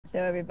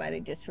So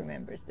everybody just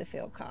remembers the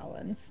Phill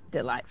Collins.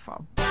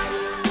 Delightful.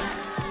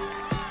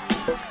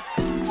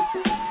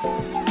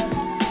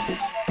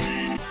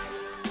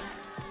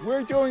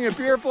 We're doing a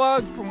beer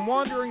vlog from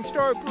Wandering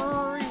Star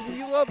Brewery.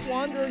 We love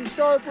Wandering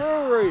Star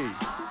Brewery.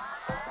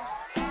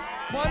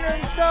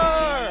 Wandering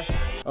Star!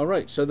 All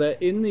right, so they're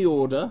in the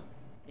order.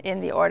 In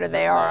the order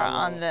they are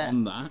on the...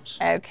 On that.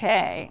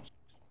 Okay.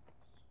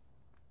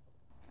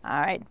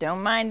 All right,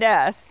 don't mind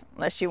us,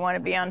 unless you want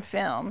to be on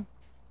film.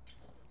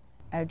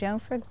 Oh, don't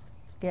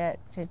forget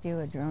to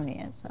do a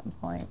droney at some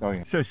point. Oh,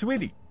 yeah. So,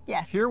 sweetie.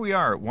 Yes. Here we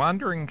are at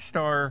Wandering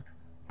Star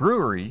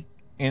Brewery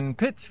in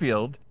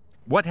Pittsfield.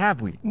 What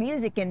have we?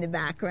 Music in the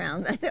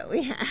background, that's what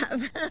we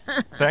have.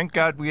 Thank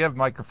God we have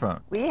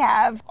microphone. We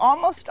have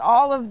almost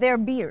all of their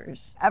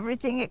beers,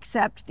 everything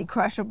except the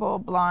crushable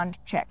blonde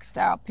Czech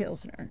style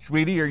Pilsner.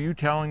 Sweetie, are you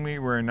telling me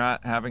we're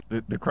not having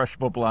the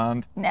crushable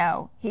blonde?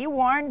 No, he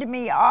warned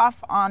me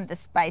off on the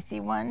spicy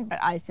one, but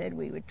I said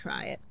we would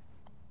try it.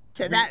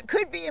 So that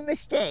could be a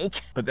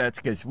mistake. But that's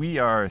because we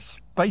are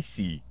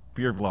spicy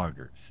beer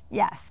vloggers.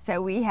 Yes,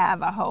 so we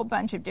have a whole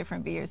bunch of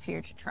different beers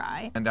here to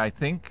try. And I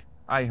think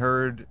I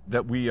heard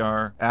that we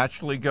are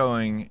actually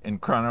going in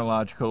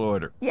chronological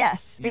order.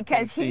 Yes,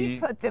 because he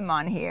put them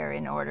on here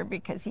in order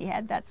because he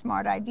had that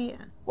smart idea.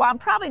 Well, I'm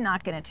probably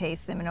not going to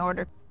taste them in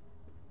order.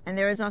 And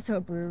there is also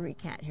a brewery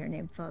cat here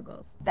named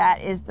Fuggles.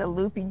 That is the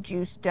Loopy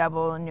Juice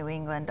Double New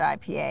England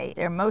IPA.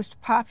 Their most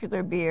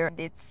popular beer.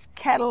 It's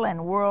Kettle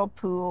and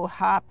Wirlpool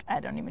hopped. I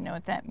don't even know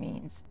what that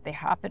means. They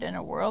hop it in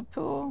a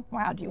whirlpool?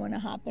 Wow, do you want to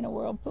hop in a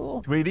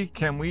whirlpool? Sweetie,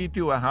 can we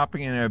do a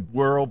hopping in a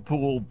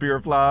whirlpool beer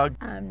vlog?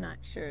 I'm not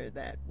sure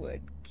that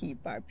would keep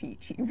our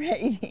peachy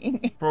rating.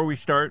 Before we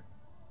start,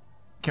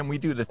 can we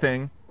do the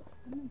thing?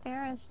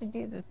 Dare us to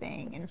do the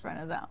thing in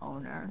front of the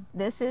owner.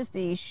 This is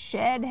the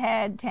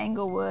ShedHead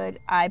Tanglewood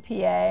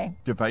IPA.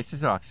 Device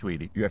is off,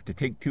 sweetie. You have to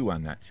take two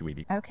on that,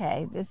 sweetie.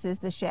 Okay, this is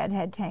the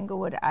ShedHead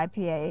Tanglewood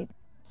IPA.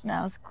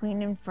 Smells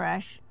clean and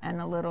fresh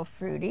and a little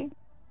fruity.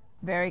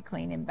 Very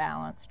clean and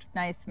balanced.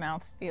 Nice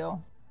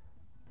mouthfeel.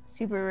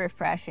 Super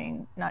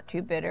refreshing, not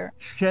too bitter.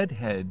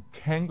 ShedHead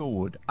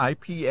Tanglewood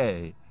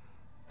IPA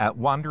at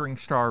Wandering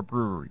Star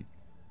Brewery.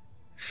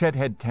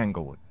 ShedHead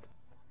Tanglewood.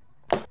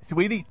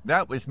 Sweetie,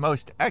 that was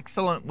most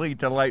excellently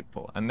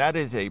delightful, and that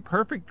is a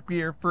perfect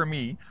beer for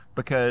me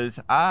because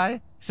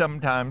I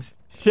sometimes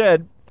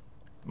shed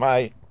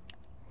my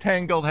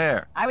tangled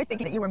hair. I was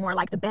thinking that you were more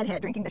like the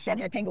bedhead drinking the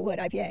ShedHead Tanglewood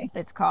IPA.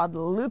 It's called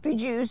Loopy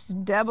Juice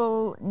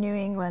Double New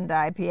England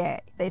IPA.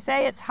 They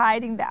say it's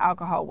hiding the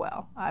alcohol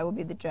well. I will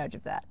be the judge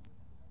of that.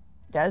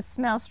 Does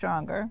smell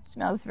stronger,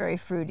 smells very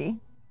fruity.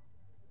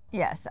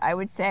 Yes, I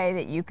would say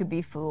that you could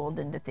be fooled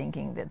into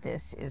thinking that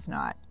this is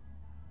not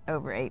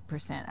over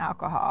 8%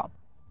 alcohol.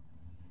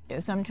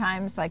 There's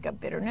sometimes like a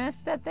bitterness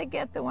that they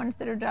get, the ones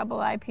that are double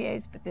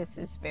IPAs, but this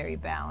is very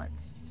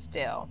balanced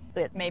still.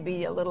 It may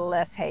be a little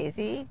less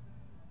hazy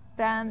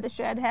than the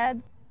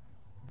ShedHead.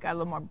 Got a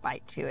little more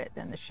bite to it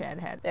than the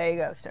ShedHead. There you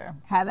go, sir.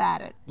 Have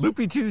at it.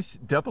 Loopy Juice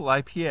Double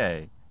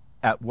IPA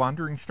at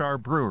Wandering Star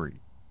Brewery.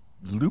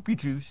 Loopy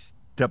Juice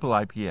Double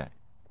IPA.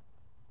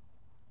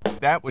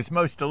 That was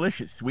most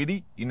delicious,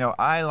 sweetie. You know,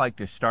 I like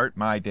to start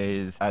my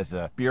days as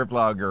a beer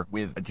vlogger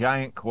with a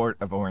giant quart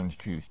of orange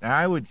juice. Now,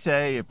 I would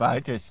say if I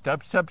just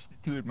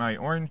substituted my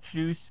orange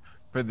juice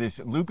for this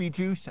loopy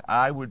juice,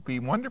 I would be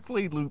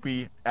wonderfully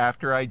loopy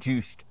after I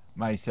juiced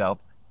myself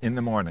in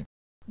the morning.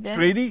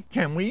 Sweetie,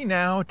 can we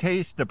now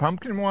taste the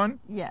pumpkin one?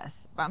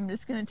 Yes, I'm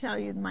just going to tell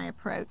you my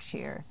approach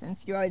here,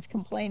 since you're always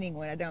complaining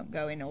when I don't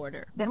go in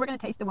order. Then we're going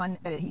to taste the one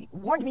that he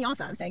warned me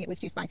off of, saying it was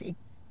too spicy.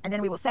 And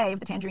then we will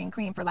save the tangerine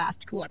cream for last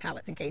to cool our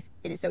palates in case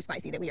it is so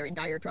spicy that we are in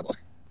dire trouble.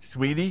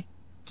 Sweetie,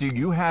 do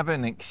you have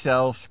an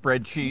Excel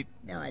spreadsheet?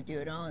 No, I do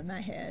it all in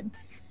my head.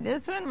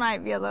 This one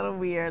might be a little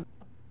weird.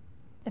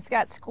 It's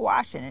got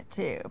squash in it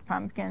too.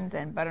 Pumpkins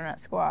and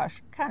butternut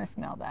squash. Kind of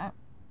smell that.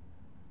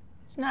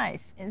 It's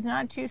nice. It's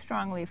not too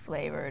strongly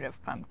flavored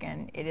of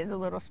pumpkin. It is a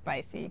little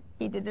spicy.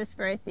 He did this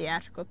very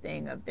theatrical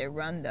thing of they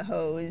run the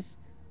hose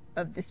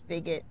of the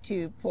spigot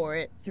to pour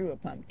it through a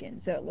pumpkin,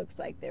 so it looks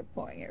like they're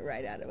pouring it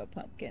right out of a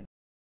pumpkin.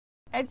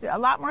 It's a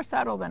lot more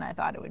subtle than I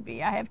thought it would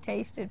be. I have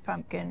tasted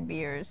pumpkin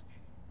beers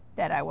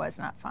that I was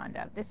not fond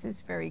of. This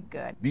is very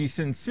good. The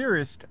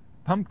Sincerest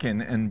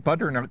Pumpkin and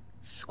Butternut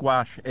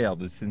Squash Ale,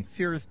 the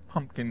Sincerest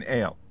Pumpkin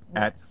Ale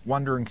at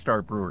Wandering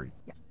Star Brewery.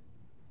 Yes.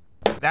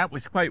 That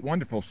was quite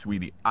wonderful,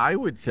 sweetie. I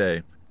would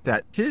say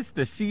that 'tis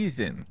the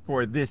season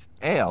for this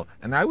ale,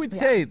 and I would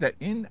say that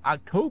in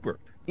October,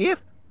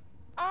 if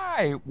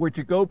I were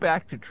to go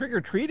back to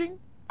trick-or-treating,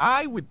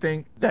 I would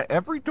think that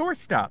every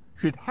doorstop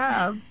should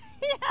have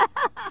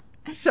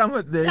some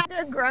of this.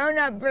 The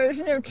grown-up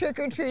version of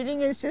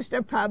trick-or-treating is just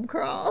a pub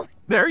crawl.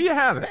 There you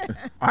have it.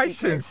 I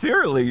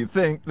sincerely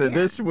think that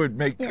this would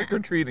make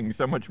trick-or-treating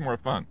so much more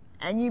fun.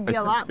 And you'd be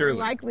a lot more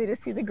likely to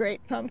see the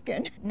great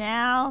pumpkin.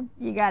 Now,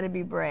 you got to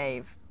be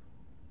brave.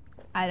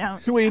 I don't...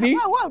 Sweetie?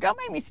 Whoa, whoa, don't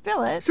make me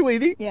spill it.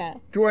 Sweetie? Yeah.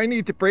 Do I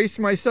need to brace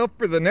myself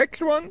for the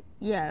next one?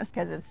 Yes,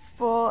 because it's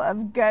full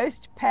of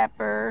ghost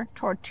pepper,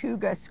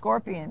 tortuga,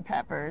 scorpion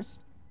peppers,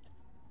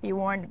 He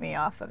warned me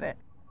off of it.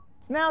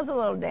 Smells a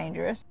little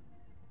dangerous.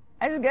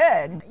 It's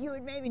good. You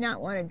would maybe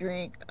not want to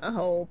drink a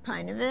whole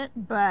pint of it,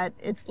 but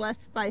it's less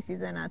spicy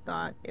than I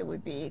thought it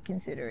would be,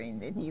 considering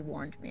that he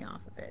warned me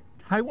off of it.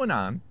 TAI One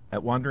On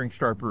at Wandering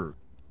Star Brewery.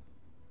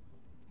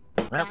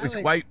 That was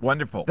quite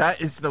wonderful.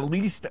 That is the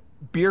least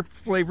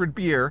beer-flavored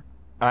beer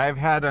I've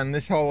had on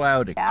this whole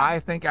outing. Yeah. I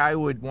think I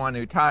would want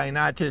to tie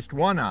not just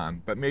one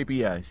on, but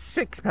maybe a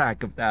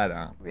 6-pack of that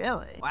on.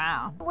 Really?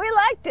 Wow. We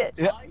liked it.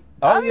 Yeah.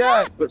 Oh,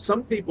 yeah. But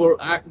some people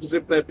act as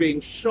if they're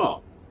being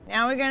shot.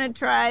 Now we're going to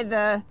try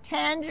the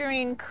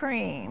tangerine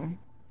cream.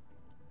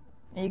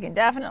 You can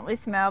definitely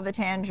smell the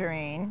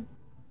tangerine,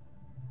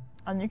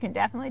 and you can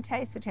definitely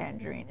taste the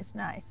tangerine. It's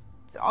nice.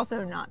 It's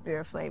also not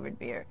beer-flavored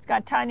beer. It's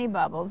got tiny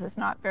bubbles. It's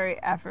not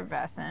very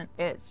effervescent.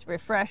 It's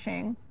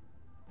refreshing,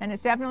 and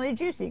it's definitely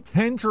juicy.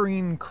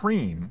 Tangerine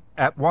cream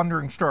at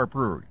Wandering Star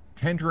Brewery.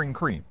 Tangerine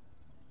cream.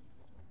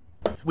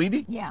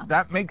 Sweetie? Yeah.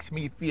 That makes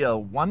me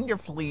feel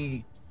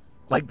wonderfully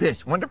like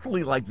this.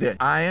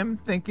 I am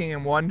thinking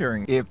and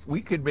wondering if we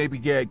could maybe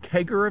get a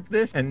kegger of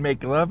this and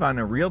make love on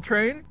a real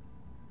train.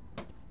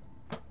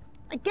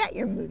 I get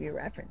your movie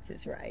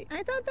references right. I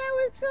thought that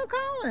was Phill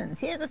Collins.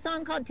 He has a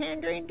song called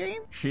Tangerine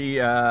Dream. She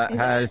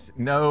has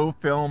no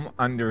film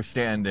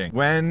understanding.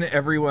 When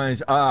everyone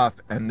is off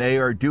and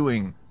they're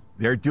doing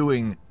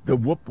the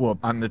whoop whoop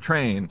on the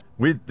train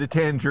with the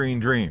Tangerine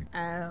Dream.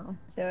 Oh,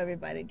 so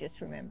everybody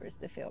just remembers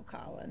the Phill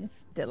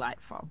Collins.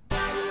 Delightful.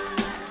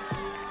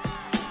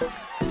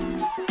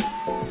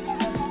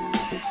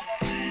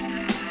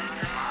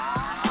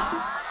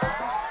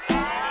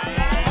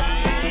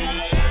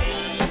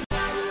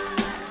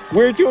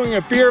 We're doing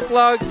a beer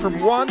vlog from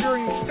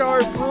Wandering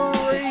Star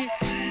Brewery.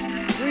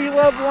 We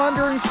love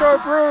Wandering Star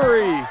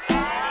Brewery.